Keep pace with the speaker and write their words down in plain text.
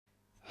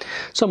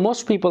So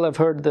most people have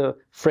heard the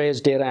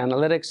phrase data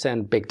analytics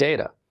and big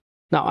data.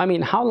 Now, I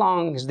mean, how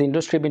long has the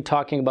industry been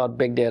talking about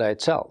big data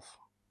itself?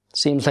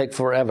 Seems like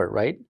forever,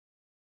 right?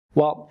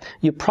 Well,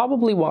 you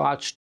probably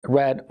watched,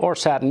 read, or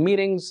sat in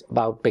meetings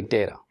about big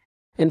data.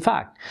 In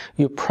fact,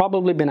 you've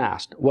probably been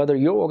asked whether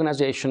your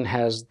organization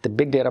has the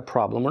big data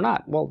problem or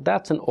not. Well,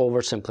 that's an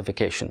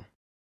oversimplification.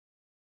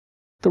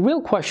 The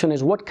real question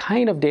is, what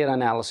kind of data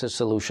analysis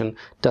solution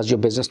does your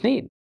business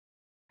need?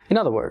 In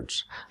other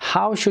words,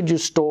 how should you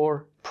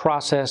store,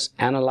 process,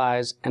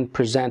 analyze, and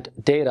present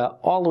data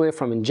all the way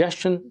from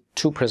ingestion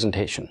to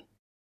presentation?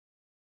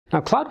 Now,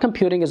 cloud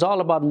computing is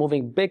all about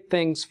moving big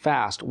things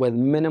fast with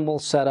minimal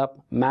setup,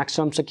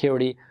 maximum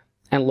security,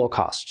 and low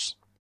costs.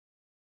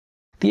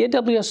 The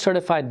AWS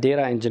Certified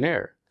Data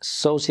Engineer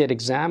Associate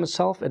exam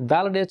itself, it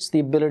validates the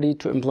ability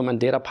to implement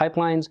data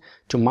pipelines,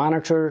 to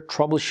monitor,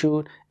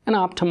 troubleshoot, and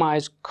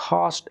optimize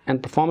cost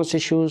and performance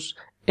issues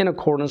in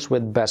accordance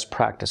with best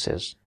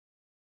practices.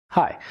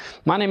 Hi,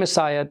 my name is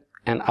Syed,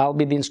 and I'll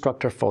be the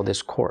instructor for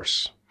this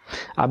course.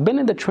 I've been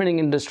in the training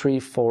industry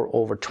for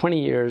over 20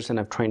 years, and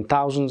I've trained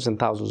thousands and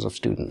thousands of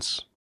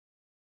students.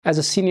 As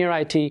a senior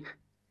IT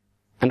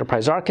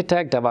enterprise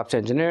architect, DevOps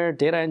engineer,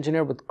 data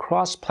engineer with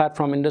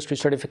cross-platform industry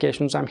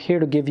certifications, I'm here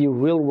to give you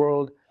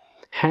real-world,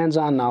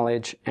 hands-on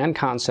knowledge and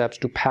concepts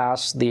to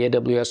pass the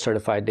AWS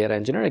Certified Data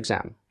Engineer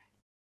exam.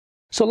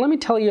 So let me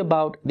tell you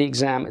about the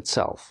exam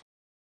itself.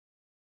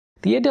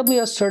 The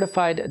AWS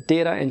Certified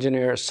Data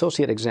Engineer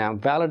Associate exam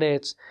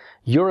validates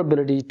your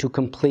ability to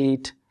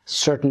complete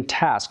certain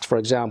tasks, for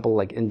example,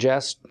 like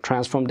ingest,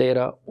 transform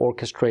data,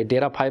 orchestrate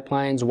data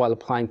pipelines while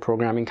applying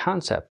programming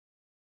concepts.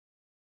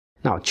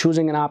 Now,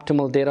 choosing an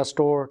optimal data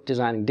store,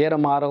 designing data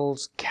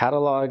models,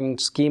 cataloging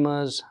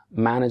schemas,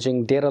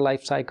 managing data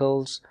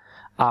lifecycles,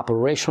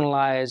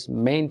 operationalize,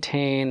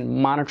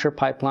 maintain, monitor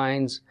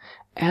pipelines,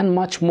 and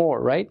much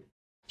more, right?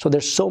 So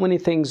there's so many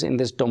things in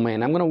this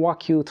domain. I'm going to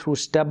walk you through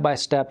step by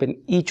step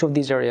in each of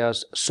these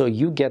areas so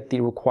you get the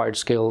required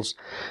skills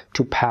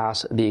to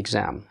pass the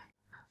exam.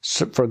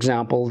 So, for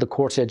example, the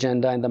course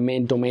agenda and the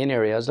main domain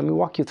areas, let me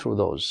walk you through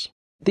those.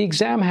 The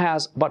exam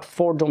has about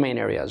 4 domain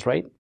areas,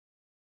 right?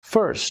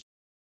 First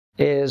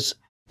is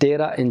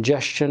data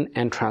ingestion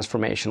and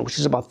transformation, which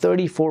is about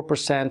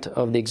 34%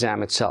 of the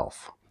exam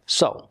itself.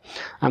 So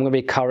I'm going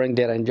to be covering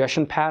data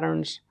ingestion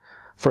patterns,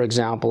 for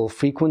example,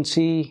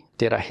 frequency,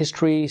 data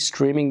history,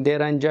 streaming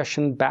data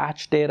ingestion,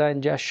 batch data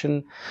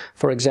ingestion,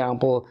 for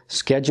example,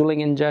 scheduling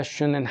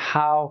ingestion, and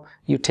how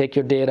you take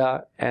your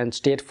data and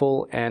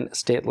stateful and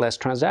stateless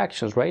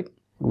transactions, right?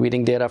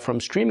 Reading data from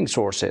streaming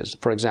sources,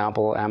 for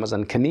example,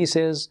 Amazon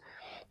Kinesis,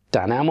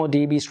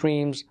 DynamoDB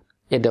streams,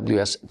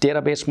 AWS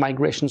Database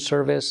Migration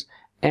Service,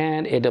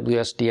 and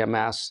AWS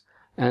DMS,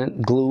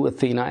 and Glue,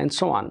 Athena, and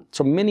so on.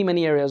 So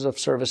many areas of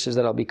services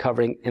that I'll be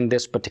covering in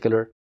this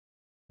particular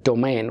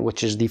domain,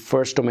 which is the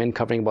first domain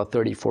covering about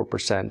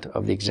 34%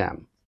 of the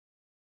exam.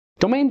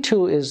 Domain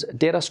 2 is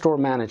data store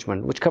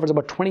management, which covers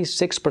about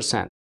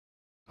 26%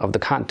 of the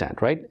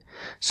content, right?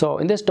 So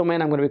in this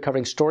domain, I'm going to be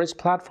covering storage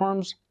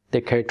platforms,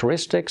 their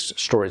characteristics,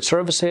 storage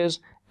services,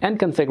 and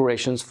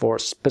configurations for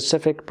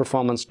specific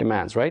performance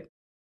demands, right?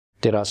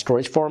 Data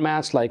storage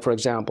formats like, for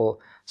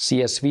example,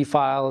 CSV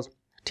files,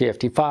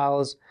 TFT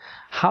files,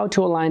 how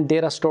to align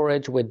data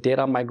storage with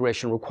data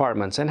migration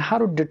requirements, and how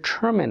to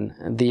determine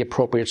the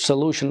appropriate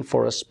solution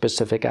for a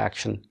specific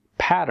action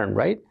pattern,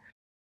 right?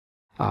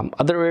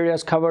 Other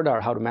areas covered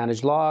are how to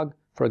manage log,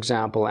 for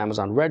example,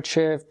 Amazon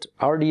Redshift,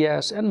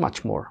 RDS, and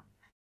much more.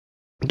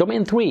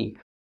 Domain 3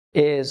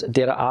 is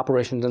data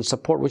operations and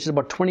support, which is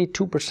about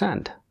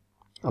 22%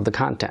 of the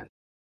content.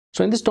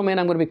 So in this domain,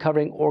 I'm going to be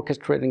covering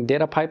orchestrating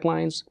data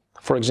pipelines,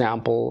 for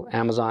example,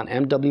 Amazon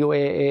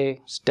MWAA,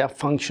 step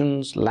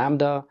functions,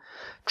 Lambda,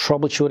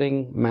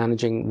 troubleshooting,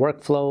 managing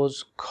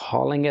workflows,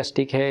 calling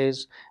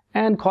SDKs,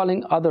 and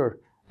calling other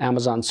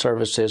Amazon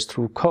services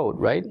through code,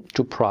 right,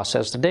 to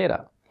process the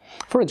data.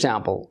 For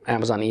example,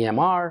 Amazon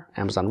EMR,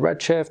 Amazon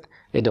Redshift,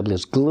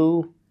 AWS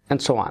Glue,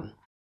 and so on.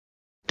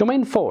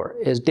 Domain 4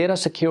 is data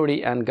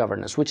security and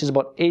governance, which is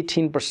about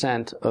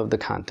 18% of the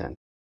content.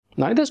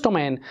 Now in this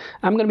domain,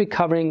 I'm going to be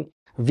covering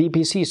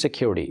VPC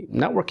security,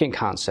 networking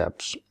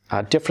concepts,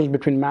 difference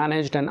between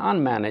managed and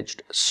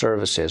unmanaged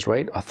services,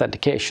 right?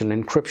 Authentication,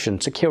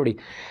 encryption, security,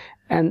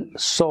 and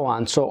so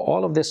on. So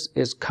all of this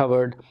is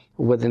covered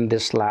within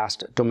this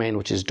last domain,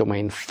 which is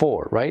domain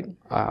 4, right?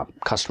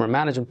 Customer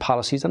management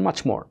policies and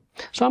much more.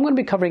 So I'm going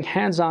to be covering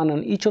hands-on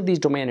on each of these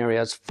domain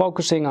areas,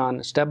 focusing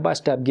on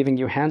step-by-step, giving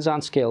you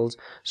hands-on skills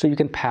so you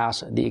can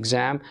pass the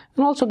exam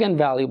and also gain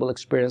valuable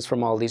experience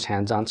from all these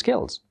hands-on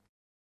skills.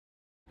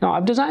 Now,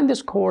 I've designed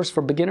this course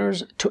for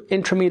beginners to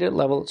intermediate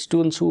level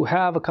students who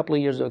have a couple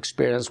of years of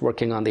experience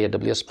working on the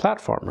AWS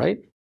platform, right?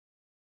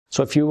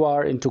 So if you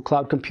are into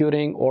cloud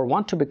computing or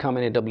want to become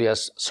an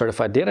AWS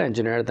certified data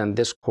engineer, then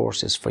this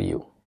course is for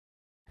you.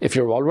 If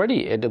you're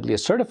already AWS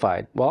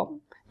certified, well,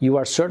 you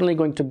are certainly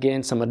going to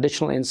gain some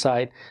additional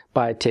insight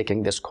by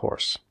taking this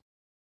course.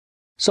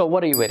 So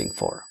what are you waiting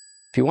for?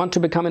 If you want to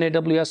become an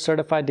AWS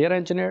certified data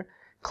engineer,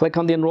 click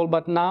on the Enroll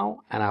button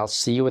now, and I'll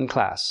see you in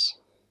class.